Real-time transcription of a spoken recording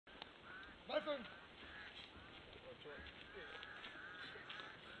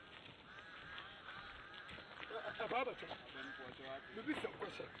Maybe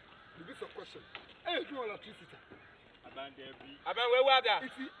some question. Hey, you want electricity? Aban, where were that?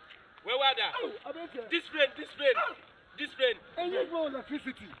 Where were that? This friend. And you want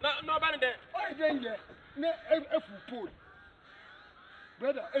electricity? No, Aban there. Oh, then yeah. No, a full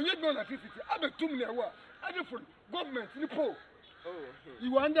brother, and you want electricity? I'm a 2 minute war. I do for government in the pole. Oh,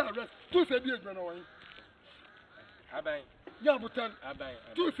 you are under arrest. 2 said years, man. Aban. Yeah, but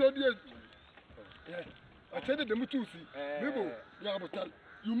 2 said years. Yeah. I said the Mutusi. Yeah, but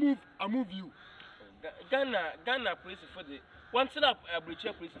you move, I move you. Ghana police for the one set up a breach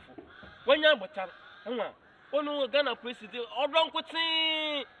of police for 1 year, but oh no, Ghana police is all wrong.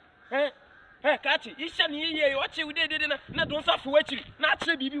 Catch it. You shall hear what you did. Not don't suffer what you not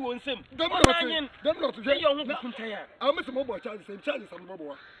say. Bibi won't say. Don't not to say your I'll miss a mobile charge. Same charges on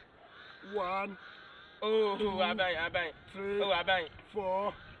mobile. 1, oh, 2, I buy. 3, I buy.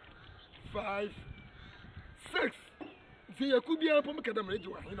 4, 5, 6. See, you could be a pump academy, you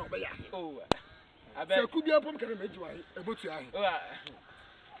know, oh, I bet you could be a pump academy, about you.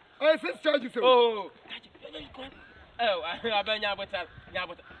 I said, charges. Oh, I bet Yabata.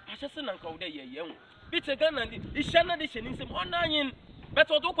 I just send Uncle Day, young. Bits a gun and it's Shannon in some onion. But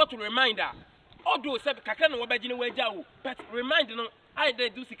what do to remind her? Although Sabacan or Bagino Wajao, but remind them, I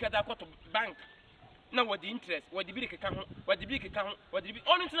did do Sikata bank. Now, what the interest, what the big account, what the big account, what the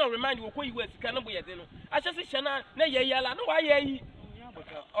only thing I remind you of who you were, cannot be a dinner. I just say, Shanna, nay, yalla, no, I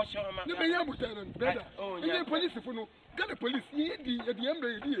oh, show him. You may have better. Oh, yeah, police, if you know, get the police, at the end,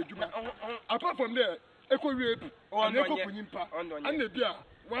 apart from there, echo rape, or echo Kunimpa, and the beer,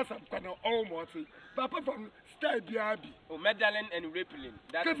 once I'm kind of almost, but apart from Style Biabi, or Magdalene and Rippling,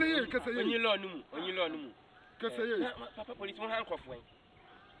 that's when you learn, Papa police, one handcuff way.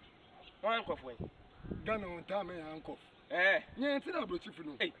 One handcuff way. Ghana on time and handcuff. Yeah, it's not about you.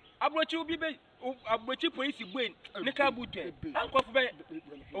 Hey, I brought you, baby. I brought you police, Wayne, Nicabute, handcuff.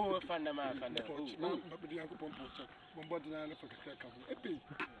 Oh, Fandama, I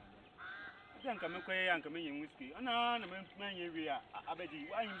can't whiskey. And I'm a man area. I bet you,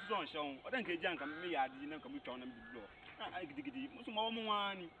 I am so shown. I don't get junk and me. I didn't come to on them below. I get it. More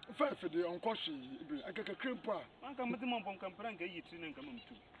money. First for the unconscious, I get a crimper. I come with the mom from Campran, get you and come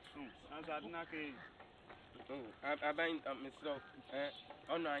to. As I don't know. I bind Miss Law,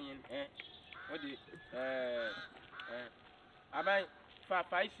 on onion, what the I buy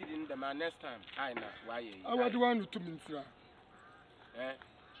 5 seed in the man next time. I know why. I want one to Minsra.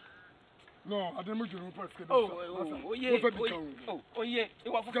 No, I don't know you first. Oh, yeah. Oh, yeah. It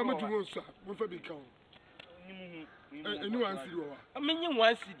was coming to us, sir. What for become? A new one city. I mean,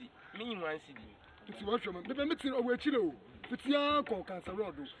 1 city. Meaning 1 city. It's what from the meeting of Chilo. It's young cancer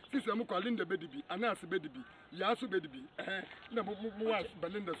road. Since I'm calling the baby, and that's a baby. Yasu baby. No more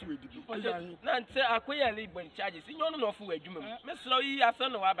Belinda Sweet. Nancy, I queer leave when charges. You don't know who a human. Miss Loy, I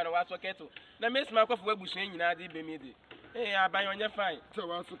don't know about a water kettle. Now, Miss Mark of Webush, I did be made. Hey, I buy on your fine. So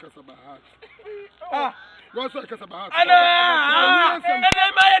I took us about heart. Ah, what's like us about heart?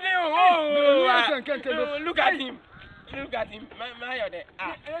 Look at him. Look at him. My other.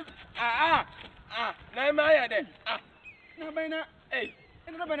 Now my other. No, hey.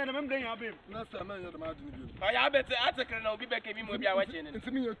 And no banana membrane, I'll be. Last time I had a margin. I bet the article now be back in me. Watching it. It's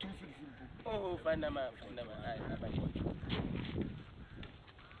me, you're too simple. Oh, find them out.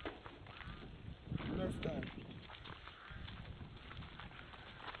 Next time.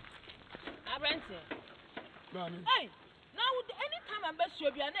 Hey, now anytime I'm best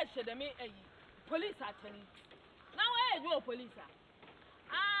you'll be an extra than me, police attendant. Now I do police.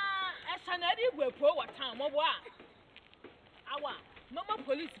 I shall not even go what time of what? Our no more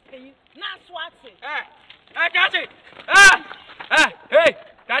police paying, not swatting. I got it. Hey,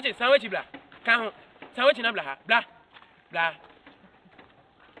 got it, sandwich blah. Count, sandwich in a blah, blah, blah,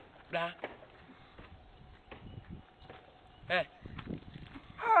 blah.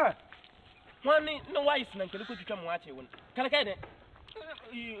 One no why is not going to come watch it. Can I get it?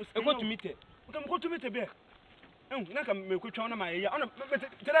 You go to meet it. Go to meet a bear. Oh, not come make a channel my ear.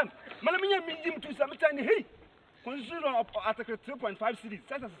 Tell them, Malamia means him to some tiny hay. Consider article 3.5 cities,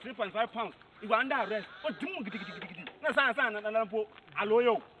 that's 3.5 pounds. You are under arrest. What do you get? Nasan and Alampo,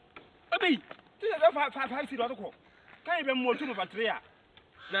 Aloyo. Abi, 5 cities. Can't even more to Patria.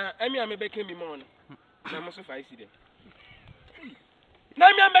 Now, I may became me money. I must have 5 cities. Now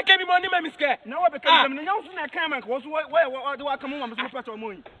I'm making money, my mister. Now I became the young I came and was where do I come on? I'm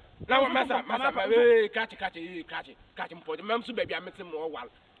money. Now, Master, catch him for the Mamsu baby. I met him more while.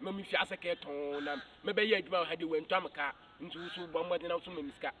 me fi asake ton na me be ye adwuma ha de wentu amka ntu so bombo de na so me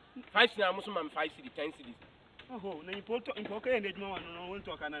miska 5 cedi am so mam 5 cedi 10 cedi oho na impoto impoka ye adwuma wa no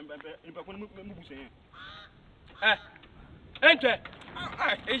wentu aka na impako mu busen ente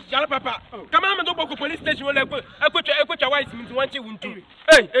jala papa kama me do boko police station wala ekotwa wise minti wanchi wuntu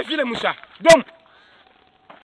efile musa dom